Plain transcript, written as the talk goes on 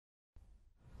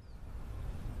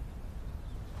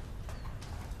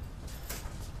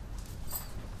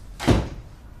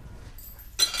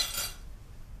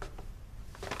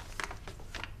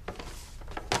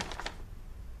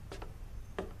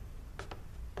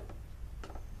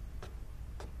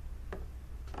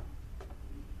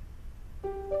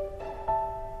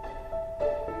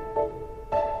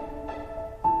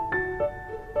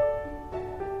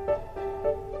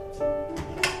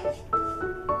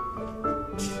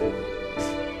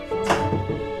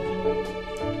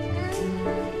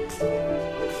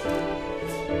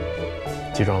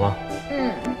起床了？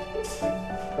嗯。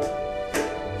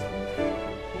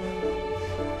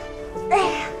哎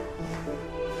呀，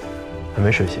还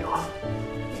没睡醒啊？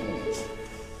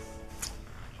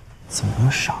怎么那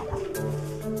么傻呢？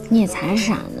你才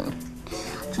傻呢，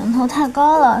枕头太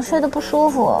高了，睡得不舒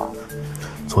服。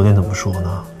昨天怎么不舒服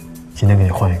呢？今天给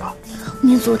你换一个。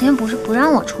你昨天不是不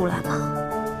让我出来吗？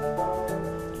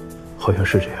好像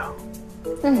是这样。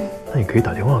嗯。那你可以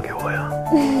打电话给我呀。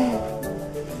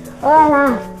我来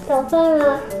了，早饭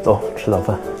了。走，吃早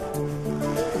饭。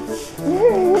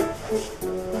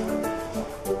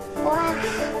哇。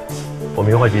我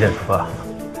明天几点出发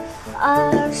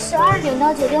？12点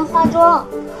到酒店化妆，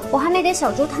我还没给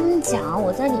小周他们讲，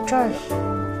我在你这儿呢。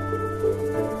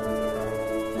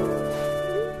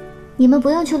你们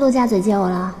不用去陆家嘴接我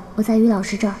了，我在于老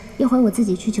师这儿，一会儿我自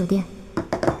己去酒店。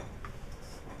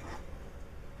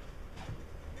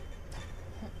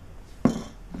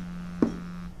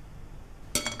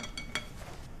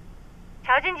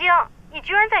乔晶晶，你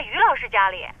居然在于老师家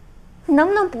里！你能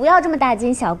不能不要这么大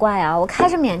惊小怪啊？我开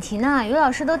着免提呢，于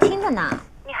老师都听着呢。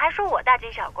你还说我大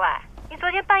惊小怪？你昨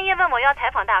天半夜问我要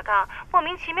采访大纲，莫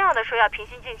名其妙的说要平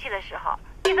心静气的时候，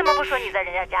你怎么不说你在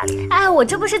人家家里？哎，我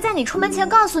这不是在你出门前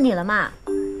告诉你了吗？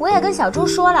我也跟小朱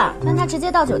说了，让他直接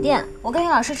到酒店，我跟于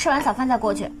老师吃完早饭再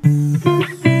过去。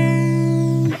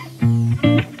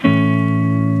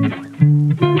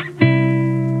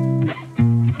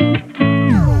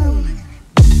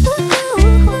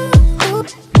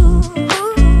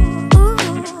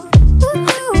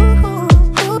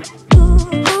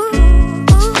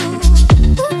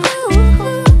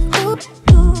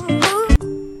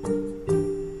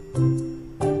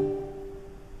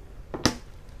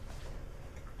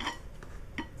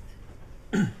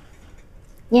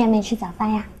你也没吃早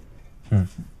饭呀？嗯，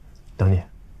等你。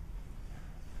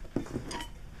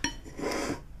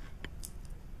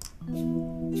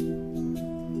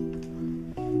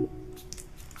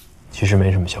其实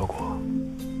没什么效果。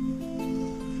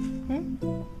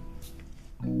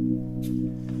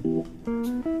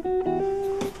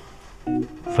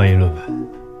翻译论文。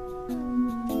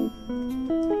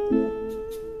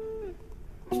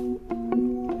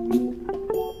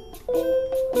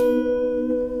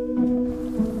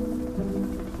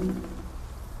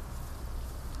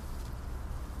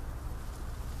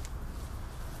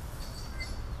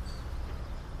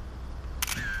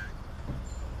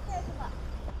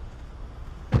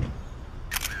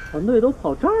团队都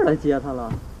跑这儿来接她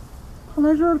了，看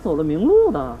来这儿走了明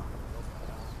路的。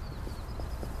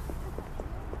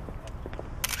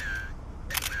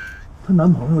她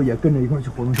男朋友也跟着一块儿去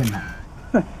活动现场，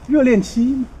热恋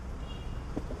期嘛。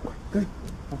跟。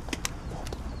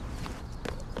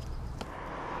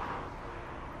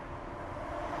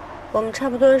我们差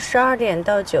不多12点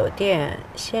到酒店，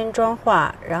先妆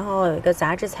化，然后有一个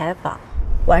杂志采访。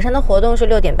晚上的活动是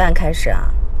6点半开始啊。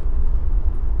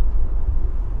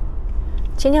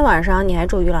今天晚上你还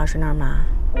住于老师那儿吗？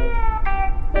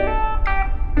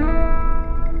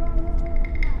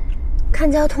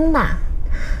看交通吧。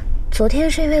昨天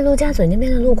是因为陆家嘴那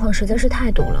边的路况实在是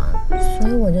太堵了，所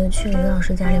以我就去于老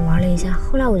师家里玩了一下。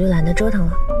后来我就懒得折腾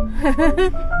了。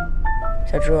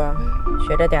小朱，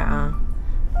学着点啊！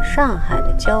上海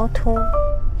的交通。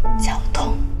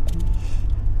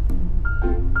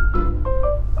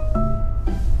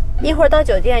一会儿到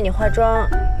酒店，你化妆，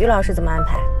于老师怎么安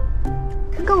排？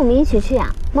跟我们一起去啊，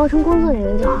冒充工作人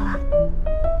员就好了。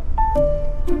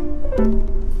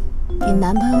你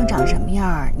男朋友长什么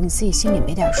样，你自己心里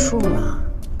没点数吗？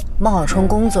冒充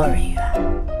工作人员，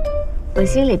我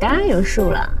心里当然有数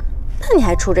了。那你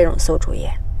还出这种馊主意？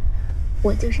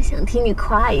我就是想听你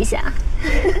夸一下。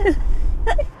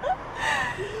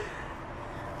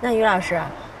那于老师，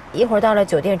一会儿到了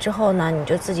酒店之后呢，你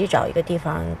就自己找一个地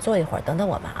方坐一会儿，等等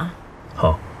我们啊。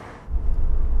好。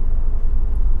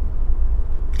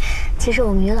其实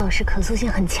我们于老师可塑性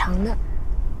很强的，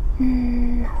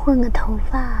混个头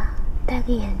发，戴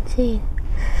个眼镜，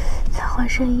再换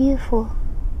身衣服，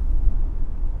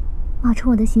冒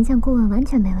充我的形象顾问完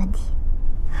全没问题。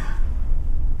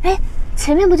哎，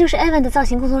前面不就是艾文的造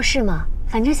型工作室吗？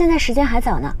反正现在时间还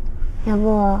早呢，要不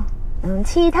我们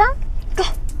去一趟？走。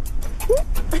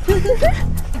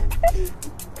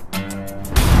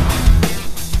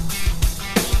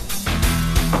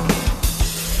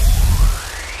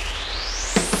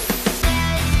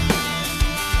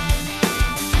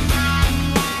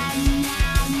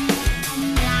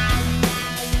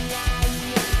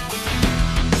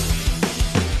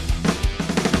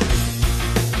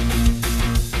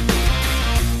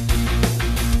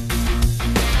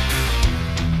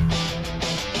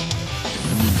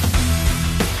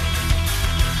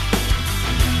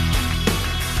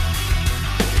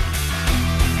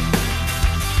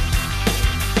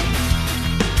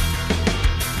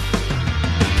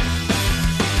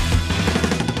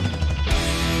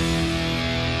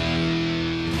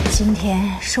今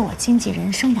天是我经纪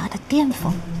人生涯的巅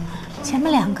峰，前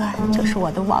面2个就是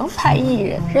我的王牌艺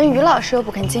人。人于老师又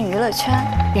不肯进娱乐圈，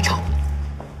别吵，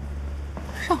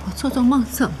让我做做梦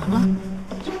怎么了？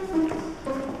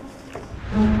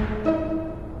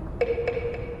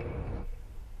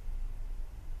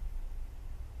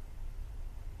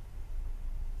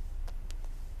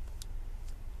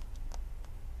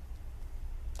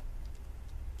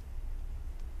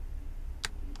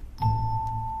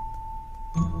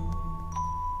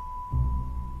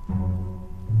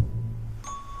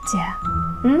姐，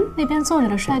那边坐着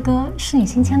的帅哥是你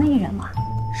新签的艺人吗？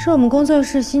是我们工作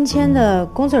室新签的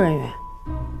工作人员。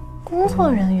工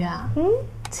作人员？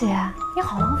姐，你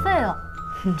好浪费哦，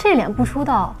这脸不出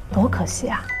道多可惜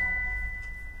啊！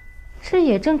这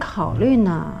也正考虑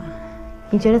呢，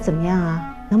你觉得怎么样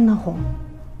啊？能不能红？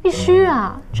必须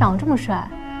啊，长这么帅，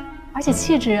而且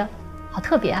气质好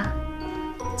特别啊！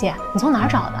姐，你从哪儿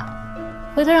找的？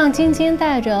回头让晶晶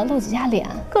带着露几下脸，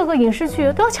各个影视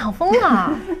剧都要抢疯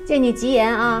了。借你吉言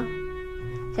啊，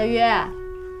小鱼，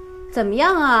怎么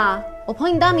样啊？我捧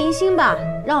你当明星吧，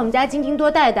让我们家晶晶多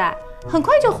带带，很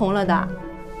快就红了的。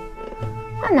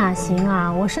那哪行啊，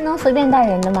我是能随便带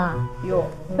人的吗？哟，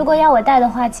如果要我带的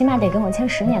话，起码得跟我签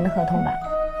10年的合同吧。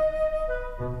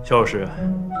肖老师，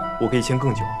我可以签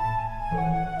更久。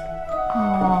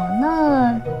哦，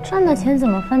那赚的钱怎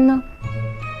么分呢？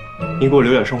您给我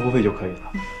留点生活费就可以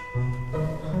了。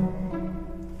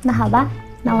那好吧，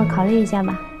那我考虑一下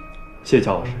吧。谢谢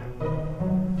乔老师。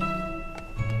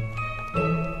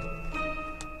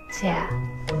姐，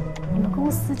你们公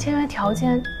司签约条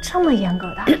件这么严格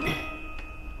的？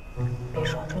别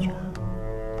说出去了。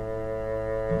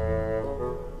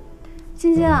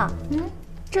晶晶啊，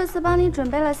这次帮你准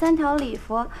备了3条礼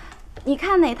服，你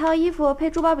看哪套衣服配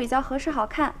珠宝比较合适好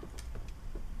看？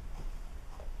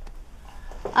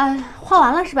画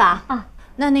完了是吧？啊，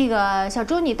那个小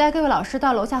朱，你带各位老师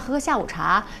到楼下喝个下午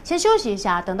茶，先休息一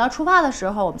下，等到出发的时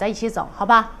候我们再一起走，好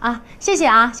吧？啊，谢谢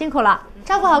啊，辛苦了，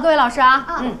照顾好各位老师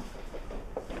啊。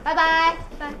拜拜。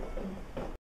拜。